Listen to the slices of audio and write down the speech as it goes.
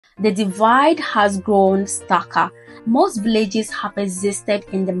The divide has grown starker. Most villages have existed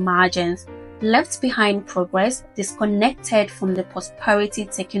in the margins, left behind progress, disconnected from the prosperity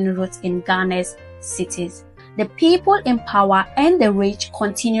taking root in Ghana's cities. The people in power and the rich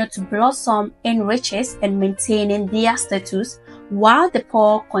continue to blossom in riches and maintaining their status, while the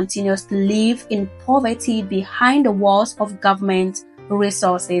poor continues to live in poverty behind the walls of government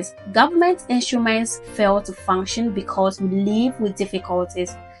resources. Government instruments fail to function because we live with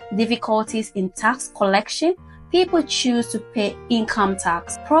difficulties in tax collection. People choose to pay income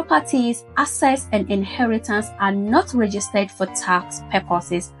tax. Properties, assets, and inheritance are not registered for tax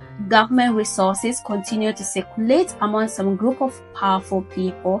purposes. Government resources continue to circulate among some group of powerful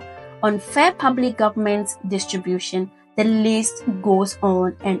people. Unfair public government distribution. The list goes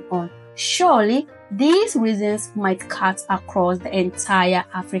on and on. Surely, these reasons might cut across the entire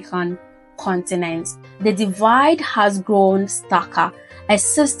African continent. The divide has grown starker, a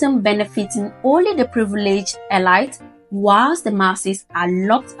system benefiting only the privileged elite, whilst the masses are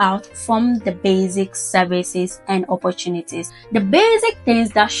locked out from the basic services and opportunities. The basic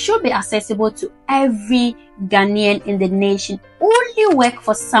things that should be accessible to every Ghanaian in the nation only work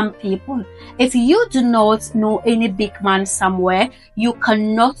for some people. If you do not know any big man somewhere, you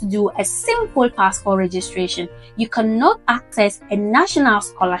cannot do a simple passport registration. You cannot access a national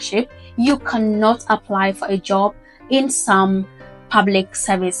scholarship. You cannot apply for a job in some public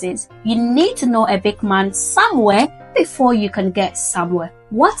services. You need to know a big man somewhere before you can get somewhere.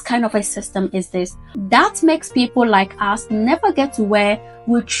 What kind of a system is this? That makes people like us never get to where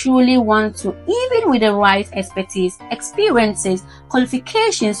we truly want to, even with the right expertise, experiences,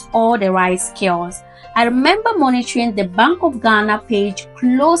 qualifications, or the right skills. I remember monitoring the Bank of Ghana page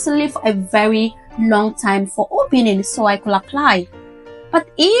closely for a very long time for opening so I could apply. But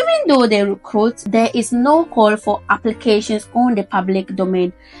even though they recruit, there is no call for applications on the public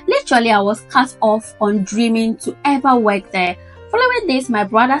domain. Literally, I was cut off on dreaming to ever work there. Following this, my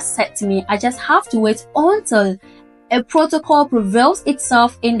brother said to me, I just have to wait until a protocol prevails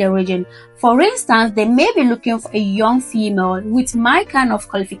itself in the region. For instance, they may be looking for a young female with my kind of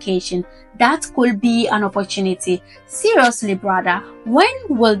qualification. That could be an opportunity. Seriously, brother, when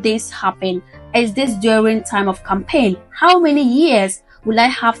will this happen? Is this during time of campaign? How many years will I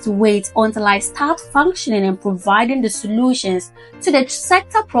have to wait until I start functioning and providing the solutions to the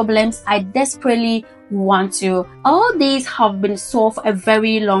sector problems I desperately want to? All these have been solved for a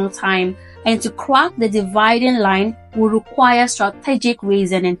very long time, and to crack the dividing line will require strategic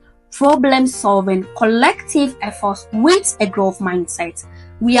reasoning, problem solving, collective efforts with a growth mindset.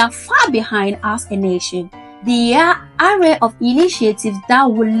 We are far behind as a nation. The array of initiatives that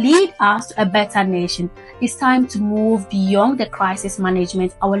will lead us to a better nation. It's time to move beyond the crisis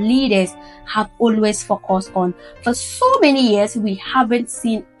management our leaders have always focused on. For so many years, we haven't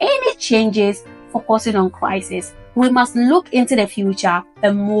seen any changes focusing on crisis. We must look into the future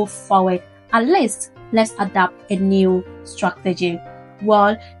and move forward. At least, let's adapt a new strategy.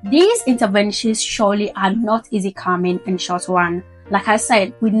 Well, these interventions surely are not easy coming in short run. Like I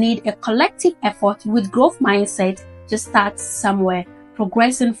said, we need a collective effort with growth mindset to start somewhere,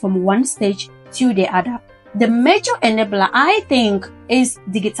 progressing from one stage to the other. The major enabler, I think, is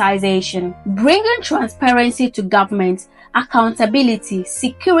digitization, bringing transparency to government, accountability,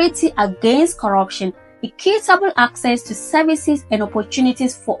 security against corruption, equitable access to services and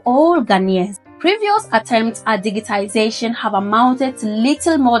opportunities for all Ghanaians. Previous attempts at digitization have amounted to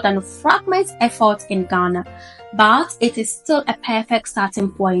little more than fragment effort in Ghana, but it is still a perfect starting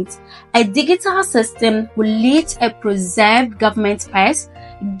point. A digital system will lead to a preserved government purse,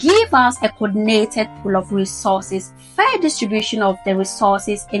 give us a coordinated pool of resources, fair distribution of the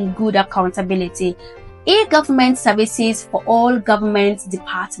resources, and good accountability. E-government services for all government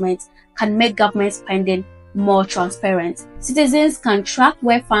departments can make government spending more transparent. Citizens can track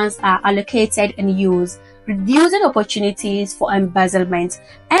where funds are allocated and used, reducing opportunities for embezzlement.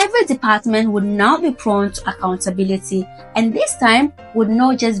 Every department would now be prone to accountability, and this time would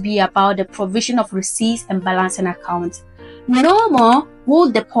not just be about the provision of receipts and balancing accounts. No more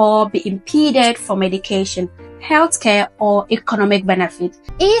would the poor be impeded from education, healthcare, or economic benefit.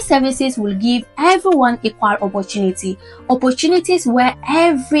 E-services will give everyone equal opportunities where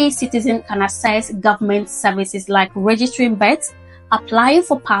every citizen can access government services like registering births, applying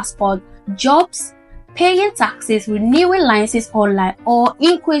for passport, jobs, paying taxes, renewing licenses online, or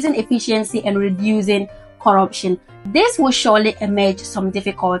increasing efficiency and reducing corruption. This will surely emerge some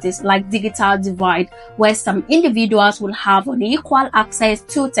difficulties like digital divide, where some individuals will have unequal access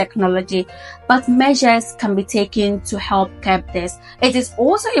to technology, but measures can be taken to help curb this. It is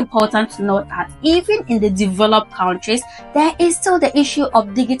also important to note that even in the developed countries, there is still the issue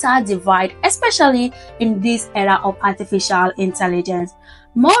of digital divide, especially in this era of artificial intelligence.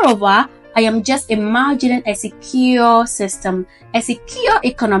 Moreover, I am just imagining a secure system, a secure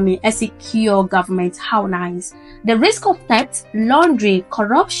economy, a secure government. How nice. The risk of theft, laundering,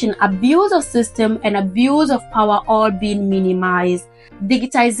 corruption, abuse of system, and abuse of power all being minimized.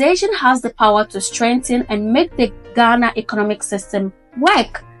 Digitization has the power to strengthen and make the Ghana economic system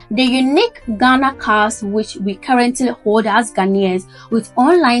work. The unique Ghana cards which we currently hold as Ghanaians with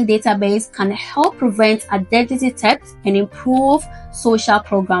online database can help prevent identity theft and improve social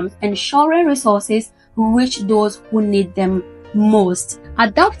programs, ensuring resources reach those who need them most.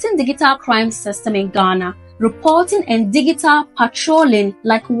 Adopting digital crime system in Ghana, reporting and digital patrolling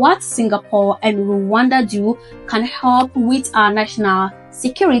like what Singapore and Rwanda do can help with our national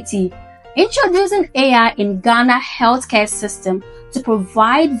security. Introducing AI in Ghana healthcare system to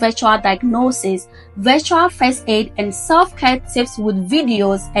provide virtual diagnosis, virtual first aid and self-care tips with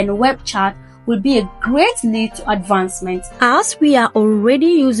videos and web chat will be a great lead to advancement. As we are already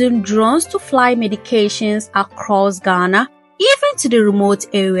using drones to fly medications across Ghana, even to the remote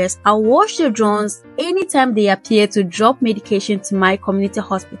areas, I watch the drones anytime they appear to drop medication to my community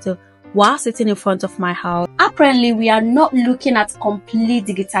hospital while sitting in front of my house. Apparently, we are not looking at complete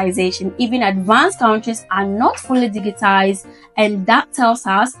digitization. Even advanced countries are not fully digitized, and that tells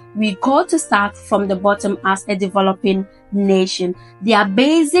us we got to start from the bottom as a developing nation. There are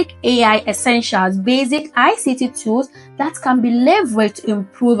basic AI essentials, basic ICT tools that can be leveraged to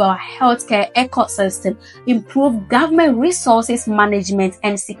improve our healthcare ecosystem, improve government resources management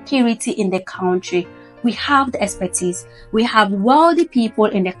and security in the country. We have the expertise. We have wealthy people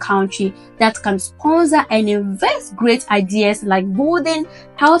in the country that can sponsor and invest great ideas like building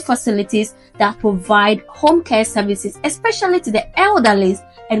health facilities that provide home care services, especially to the elderly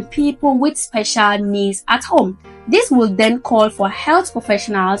and people with special needs at home. This will then call for health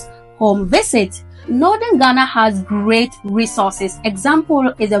professionals home visit. Northern Ghana has great resources.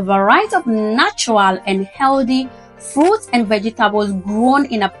 Example is a variety of natural and healthy fruits and vegetables grown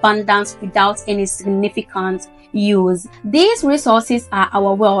in abundance without any significant use. These resources are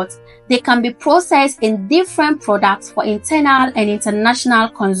our wealth. They can be processed in different products for internal and international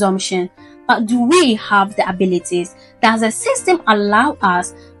consumption. But do we have the abilities? Does the system allow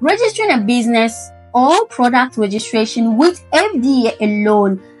us registering a business or product registration with FDA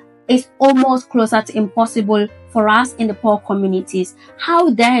alone is almost closer to impossible for us in the poor communities? How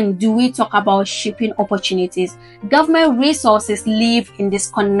then do we talk about shipping opportunities? Government resources live in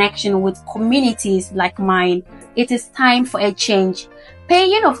disconnection with communities like mine. It is time for a change.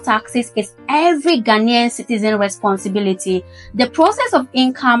 Paying of taxes is every Ghanaian citizen's responsibility. The process of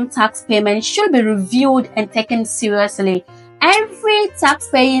income tax payment should be reviewed and taken seriously. Every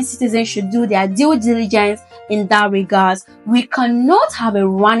tax-paying citizen should do their due diligence in that regard. We cannot have a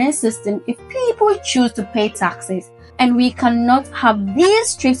running system if people choose to pay taxes. And we cannot have these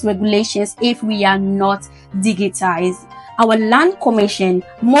strict regulations if we are not digitized. Our land commission,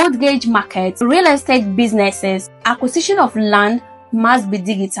 mortgage market, real estate businesses, acquisition of land must be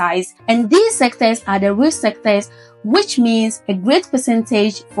digitized. And these sectors are the rich sectors, which means a great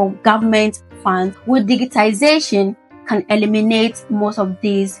percentage for government funds. With digitization, can eliminate most of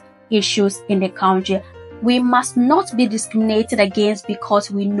these issues in the country. We must not be discriminated against because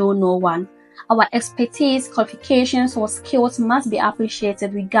we know no one. Our expertise, qualifications, or skills must be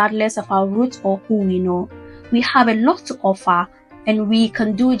appreciated regardless of our roots or who we know. We have a lot to offer, and we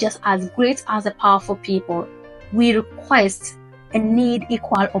can do just as great as the powerful people. We request and need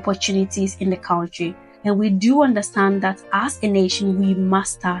equal opportunities in the country, and we do understand that as a nation, we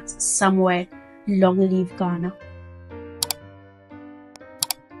must start somewhere. Long live Ghana.